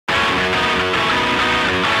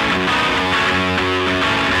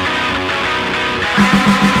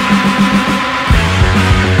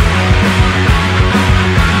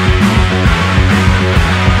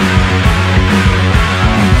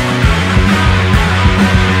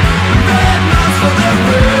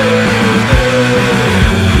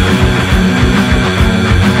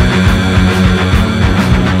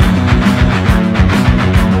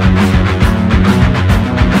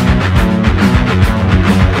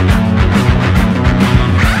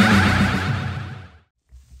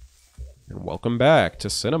Welcome back to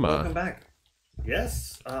cinema. Welcome back.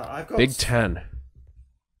 Yes, I've got Big 10.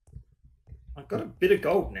 I've got a bit of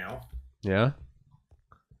gold now. Yeah.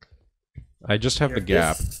 I just have the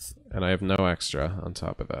gap, This... and I have no extra on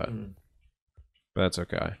top of that. But that's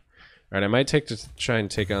okay. All right, I might try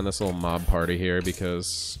and take on this little mob party here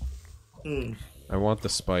because I want the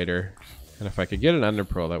spider, and if I could get an ender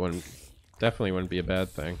pearl, that definitely wouldn't be a bad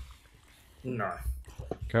thing. No.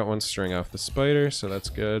 Got one string off the spider, so that's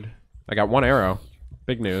good. I got one arrow.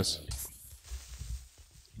 Big news.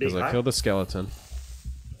 Because I killed the skeleton.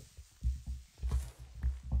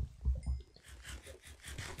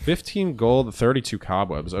 15 gold, 32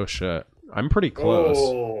 cobwebs. Oh shit. I'm pretty close.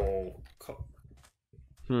 Oh.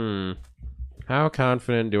 How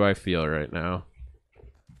confident do I feel right now?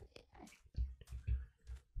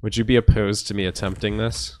 Would you be opposed to me attempting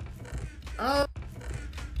this? At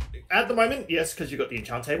the moment, yes, because you got the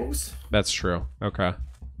enchant tables. That's true. Okay.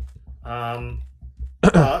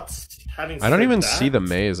 But having I don't said even that, see the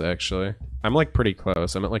maze actually. I'm like pretty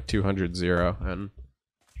close. I'm at like 200 and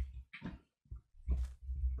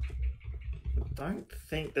I don't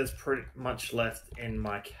think there's pretty much left in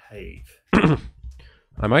my cave.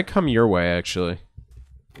 I might come your way actually.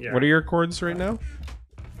 Yeah. What are your chords right now?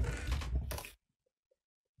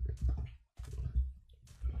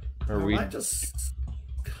 I might just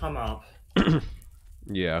come up.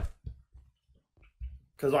 Yeah.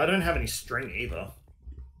 Because I don't have any string either.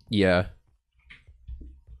 Yeah.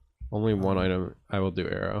 Only one item. I will do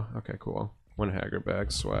arrow. Okay, cool. One haggard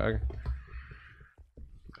bag swag.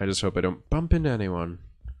 I just hope I don't bump into anyone.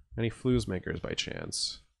 Any flues makers by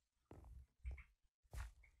chance.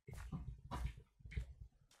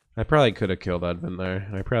 I probably could have killed Edvin there.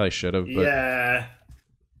 I probably should have. But yeah.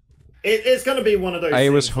 It's going to be one of those I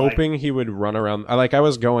was things, hoping he would run around. I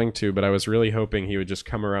was going to, but I was really hoping he would just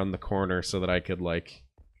come around the corner so that I could, like,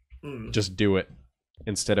 just do it.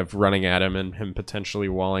 Instead of running at him and him potentially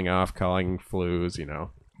walling off, calling flues, you know.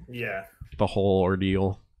 Yeah. The whole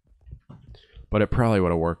ordeal. But it probably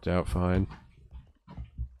would have worked out fine.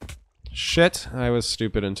 Shit, I was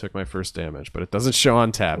stupid and took my first damage, but it doesn't show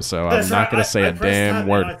on tab, so I'm not going to say a damn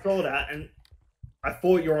word. I thought that, and I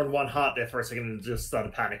thought you were on one heart there for a second and just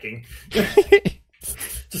started panicking.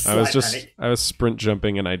 I was sprint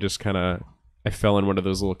jumping and I just kind of... I fell in one of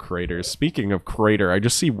those little craters. Speaking of crater, I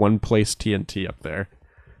just see one place TNT up there.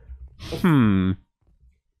 Do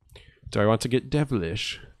I want to get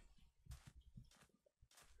devilish?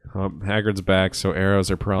 Oh, Haggard's back, so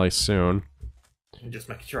arrows are probably soon. I'm just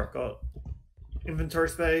making sure I've got inventory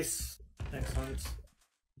space. Excellent.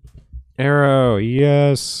 Arrow,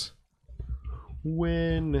 yes.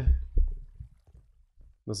 Win.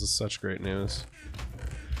 This is such great news.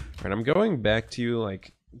 Alright, I'm going back to you,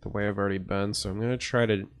 like, the way I've already been, so I'm going to try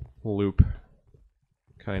to loop,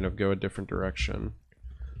 kind of go a different direction.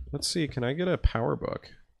 Let's see, can I get a power book?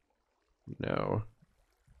 No.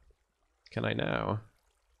 Can I now?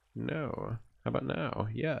 No. How about now?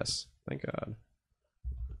 Yes. Thank God.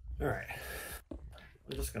 Alright.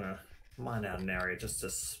 I'm just going to mine out an area just to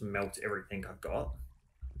smelt everything I've got.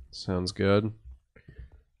 Sounds good.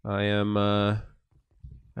 I am out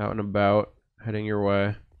and about, heading your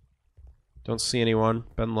way. Don't see anyone.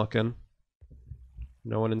 Been looking.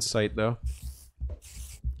 No one in sight, though.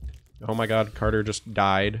 Oh my god, Carter just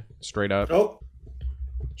died. Straight up. Oh!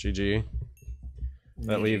 GG.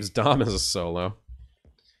 That leaves Dom as a solo.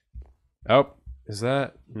 Oh, is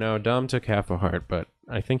that... No, Dom took half a heart, but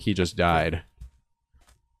I think he just died.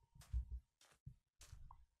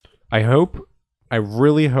 I hope... I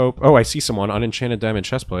really hope... Oh, I see someone. Unenchanted diamond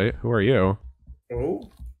chestplate. Who are you? Oh?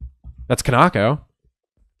 That's Kanako.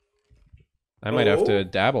 I might have to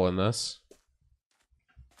dabble in this.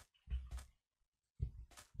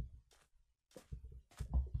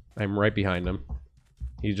 I'm right behind him.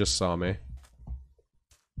 He just saw me.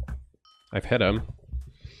 I've hit him.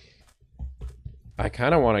 I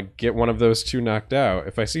kind of want to get one of those two knocked out.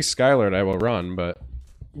 If I see Skylord, I will run, but...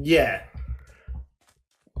 Yeah.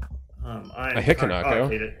 I hit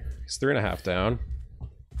Kanako. He's 3.5 down.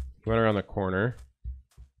 He went around the corner.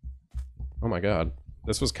 Oh my god.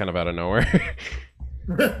 This was kind of out of nowhere.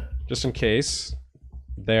 Just in case.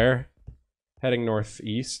 There. heading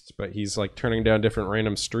northeast, but he's like turning down different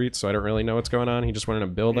random streets, so I don't really know what's going on. He just went in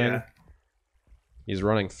a building. Yeah. He's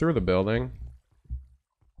running through the building.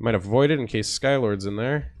 Might avoid it in case Skylord's in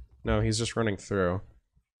there. No, he's just running through.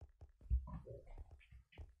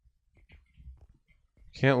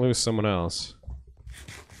 Can't lose someone else.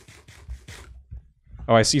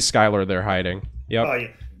 Oh, I see Skylord there hiding. Yep. Oh,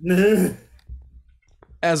 yeah.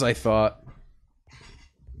 As I thought.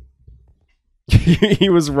 He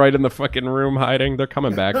was right in the fucking room hiding. They're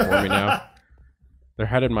coming back for me now. They're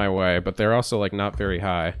headed my way, but they're also like not very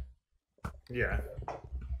high. Yeah.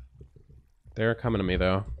 They're coming to me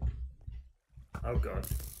though. Oh god.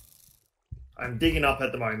 I'm digging up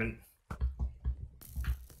at the moment.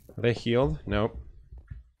 Are they healed? Nope.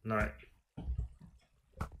 No.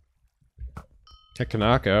 Hit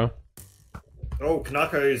Kanako. Oh,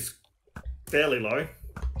 Kanako's fairly low.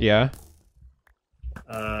 Yeah.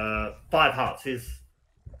 5 hearts. He's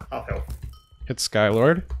half health. Hit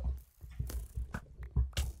Skylord.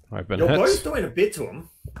 I've been You're hit. both doing a bit to him.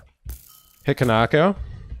 Hit Kanako.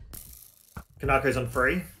 Kanako's on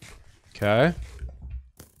 3. Okay.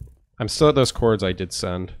 I'm still at those chords I did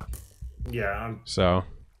send. Yeah, I'm So.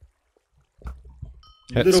 a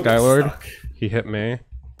Hit little bit Skylord. stuck. He hit me.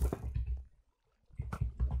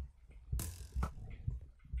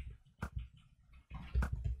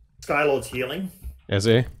 Skylord's healing. Is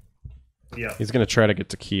he? Yeah. He's gonna try to get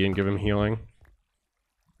to Key and give him healing.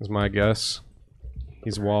 Is my guess.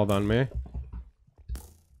 He's walled on me.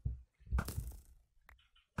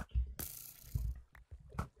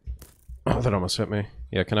 Oh, that almost hit me.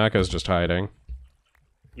 Yeah, Kanako's just hiding.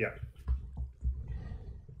 Yeah.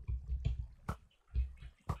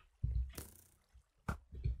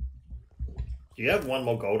 Do you have 1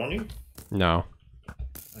 more gold on you? No.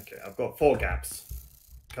 Okay, I've got 4 gaps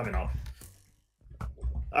coming up.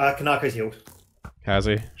 Kanako's healed. Has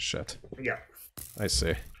he? Shit. Yeah. I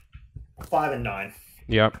see. 5 and 9.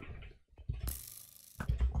 Yep.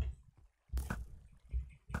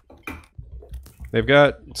 They've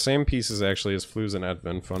got same pieces actually as Flus and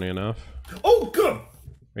Edvin, funny enough. Oh, good!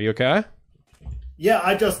 Are you okay? Yeah,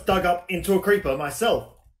 I just dug up into a creeper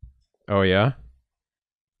myself. Oh yeah?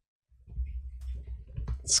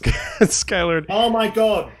 Skylord. Oh my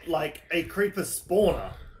god, like a creeper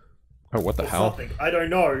spawner. Oh, what the Or hell? something. I don't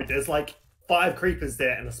know. There's like 5 creepers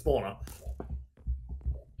there and a spawner.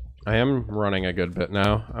 I am running a good bit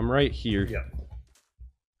now. I'm right here. Yeah.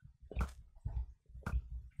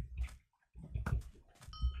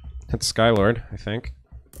 Hit Skylord, I think.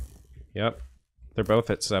 Yep. They're both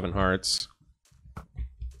at 7 hearts.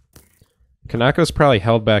 Kanako's probably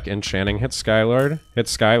held back enchanting. Hit Skylord. Hit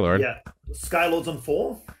Skylord. Yeah. Skylord's on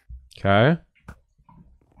 4. Okay.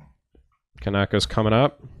 Kanako's coming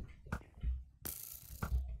up.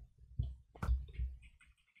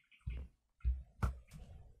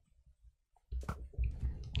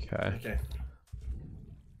 Okay. Okay.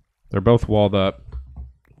 They're both walled up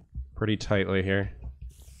pretty tightly here.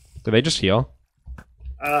 Do they just heal?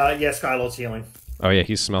 Yeah, Skylord's healing. Oh yeah,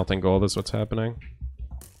 he's smelting gold is what's happening.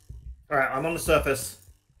 Alright, I'm on the surface.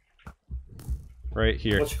 Right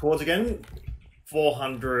here. What's your chords again?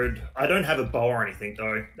 400. I don't have a bow or anything,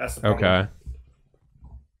 though. That's the problem. Okay.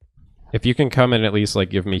 If you can come and at least like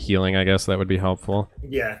give me healing, I guess that would be helpful.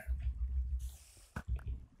 Yeah.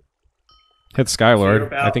 Hit So Skylord. you're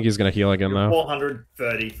about- I think he's gonna heal again You're though.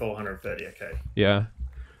 430, 430, okay. Yeah.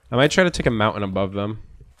 I might try to take a mountain above them.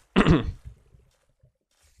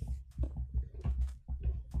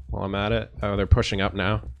 While I'm at it. Oh, they're pushing up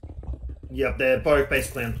now. Yep, they're both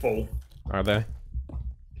basically on full. Are they?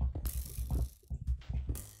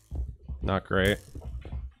 Not great.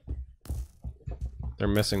 They're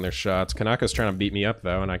missing their shots. Kanako's trying to beat me up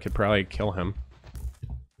though, and I could probably kill him.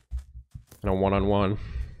 In a one-on-one.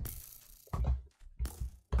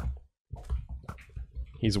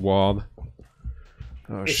 He's walled.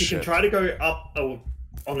 Oh If you shit. can try to go up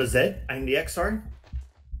on the Z and the X, sorry.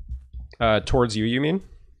 Towards you mean?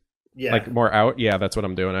 Yeah. Like more out? Yeah, that's what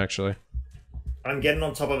I'm doing actually. I'm getting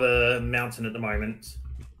on top of a mountain at the moment.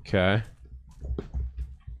 Okay.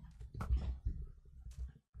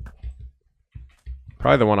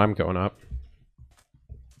 Probably the one I'm going up.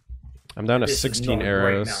 I'm down to This is 16 not a great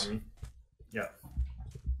arrows. mountain. Yeah.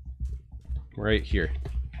 Right here.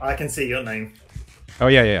 I can see your name. Oh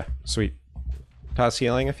yeah, yeah, yeah. Sweet. Toss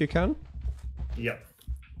healing if you can. Yep.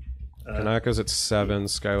 Kanako's at 7,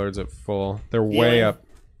 Skylord's at full. They're way Healing. up.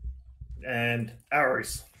 And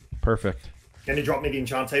arrows. Perfect. Can you drop me the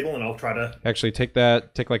enchant table and I'll try to... Actually, take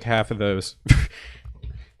that. Take like half of those.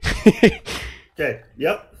 Okay,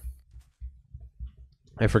 yep.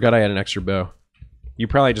 I forgot I had an extra bow. You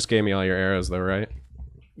probably just gave me all your arrows though, right?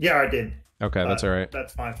 Yeah, I did. Okay, that's alright.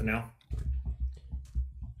 That's fine for now.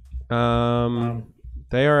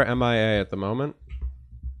 They are MIA at the moment.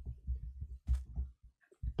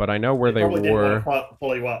 But I know where they probably were. Didn't want to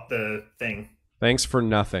follow you up the thing. Thanks for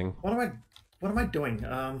nothing. What am I doing?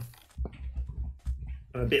 I'm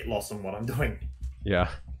a bit lost on what I'm doing. Yeah.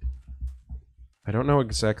 I don't know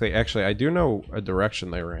exactly. Actually, I do know a direction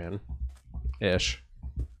they ran. Ish.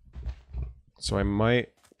 So I might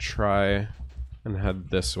try and head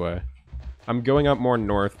this way. I'm going up more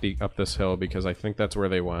north, up this hill, because I think that's where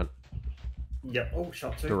they went. Yep. Oh,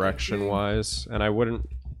 shot two. Direction-wise. And I wouldn't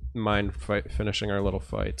mind finishing our little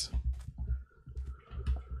fight.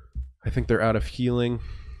 I think they're out of healing.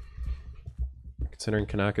 Considering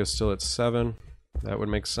Kanaka's still at 7. That would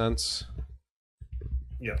make sense.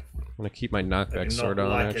 Yeah. I'm gonna keep my knockback sword on,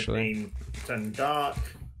 like actually. It being turned dark.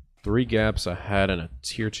 3 gaps ahead and a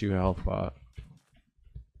tier 2 health pot.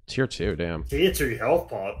 Tier 2, damn. Tier 2 health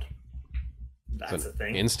pot? That's a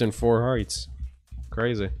thing. Instant 4 hearts.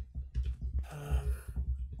 Crazy.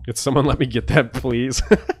 Could someone let me get that, please?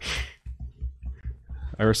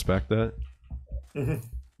 I respect that.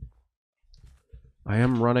 I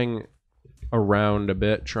am running around a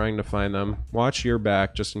bit, trying to find them. Watch your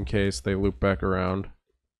back, just in case they loop back around.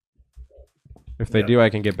 If they do, I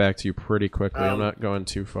can get back to you pretty quickly. I'm not going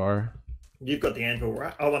too far. You've got the anvil,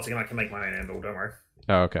 right? Oh, once again, I can make my own anvil, don't worry.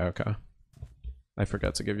 Oh, okay, okay. I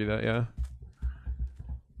forgot to give you that, yeah.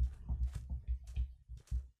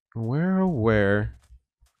 Where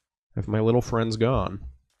have my little friends gone?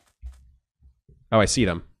 Oh, I see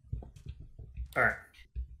them. Alright.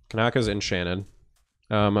 Kanaka's enchanted.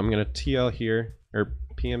 I'm gonna TL here, or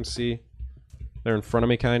PMC. They're in front of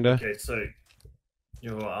me, kinda. Okay, so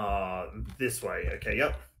you're this way. Okay,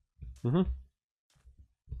 yep.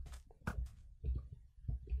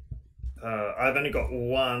 I've only got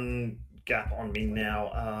one gap on me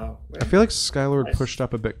now. I feel like Skylord pushed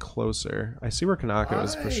up a bit closer. I see where Kanaka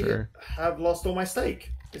is for sure. I have lost all my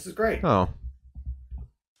steak. This is great. Oh.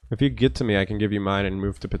 If you get to me, I can give you mine and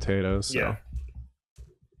move to potatoes. So. Yeah.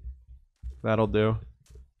 That'll do.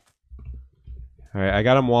 Alright, I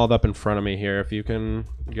got him walled up in front of me here. If you can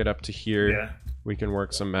get up to here, we can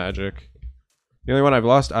work some magic. The only one I've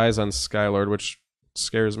lost eyes on Skylord, which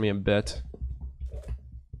scares me a bit.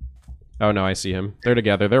 Oh no, I see him. They're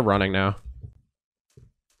together. They're running now.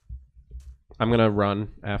 I'm gonna run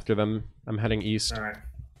after them. I'm heading east. Alright.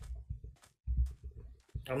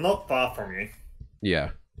 I'm not far from you.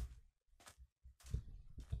 Yeah.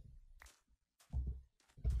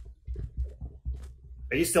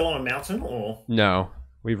 Are you still on a mountain, or? No.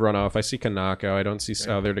 We've run off. I see Kanako. I don't see...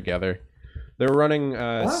 Okay. Oh, they're together. They're running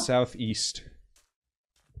southeast.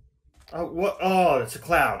 Oh, what? Oh, it's a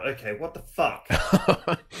cloud. Okay, what the fuck?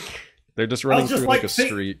 They're just running through like a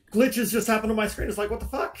street. Glitches just happened on my screen. It's like, what the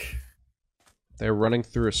fuck? They're running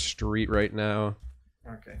through a street right now.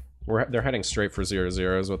 Okay. They're heading straight for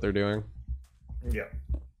 0-0 is what they're doing. Yeah.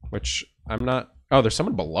 Which I'm not... Oh, there's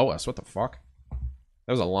someone below us. What the fuck?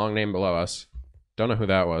 That was a long name below us. Don't know who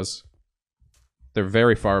that was. They're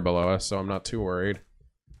very far below us, so I'm not too worried.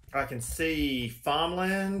 I can see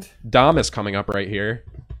farmland. Dom is coming up right here.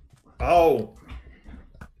 Oh.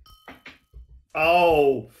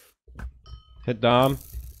 Oh. Hit Dom.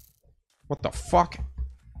 What the fuck?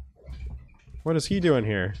 What is he doing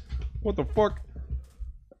here? What the fuck?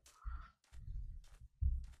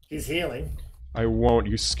 He's healing. I won't.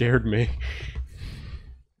 You scared me.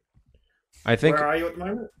 I think... Where are you at the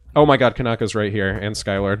moment? Oh my god, Kanaka's right here, and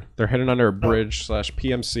Skylord. They're hidden under a bridge /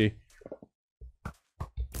 PMC.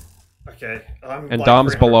 Okay. I'm and like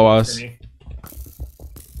Dom's below us. Hit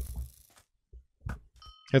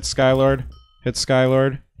Skylord. Hit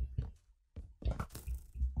Skylord.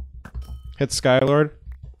 Hit Skylord.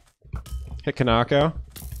 Hit Kanako.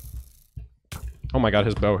 Oh my god,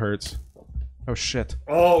 his bow hurts. Oh shit.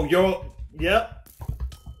 Oh, you're... Yep.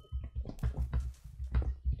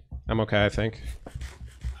 I'm okay, I think.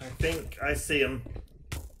 I think I see him.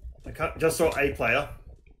 I just saw a player.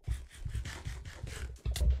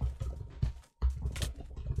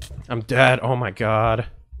 I'm dead. Oh my god.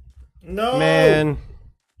 No!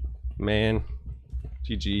 Man.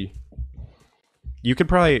 GG. You could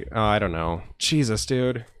probably... Oh, I don't know. Jesus,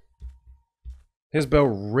 dude. His bow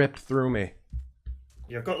ripped through me.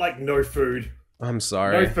 Yeah, I've got, like, no food. I'm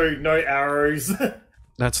sorry. No food, no arrows.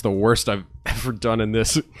 That's the worst I've ever done in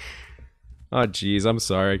this. Oh, jeez. I'm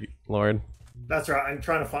sorry, Lord. That's right. I'm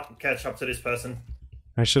trying to catch up to this person.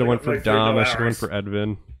 I should have went for Dom. I should have went for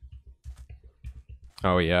Edvin.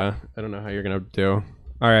 Oh, yeah. I don't know how you're going to do.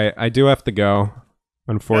 Alright, I do have to go.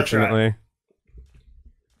 Unfortunately. Right.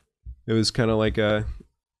 It was kind of like a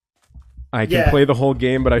I can play the whole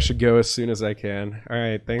game, but I should go as soon as I can. All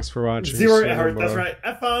right, thanks for watching. 0 hours. That's right.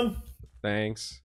 Have fun. Thanks.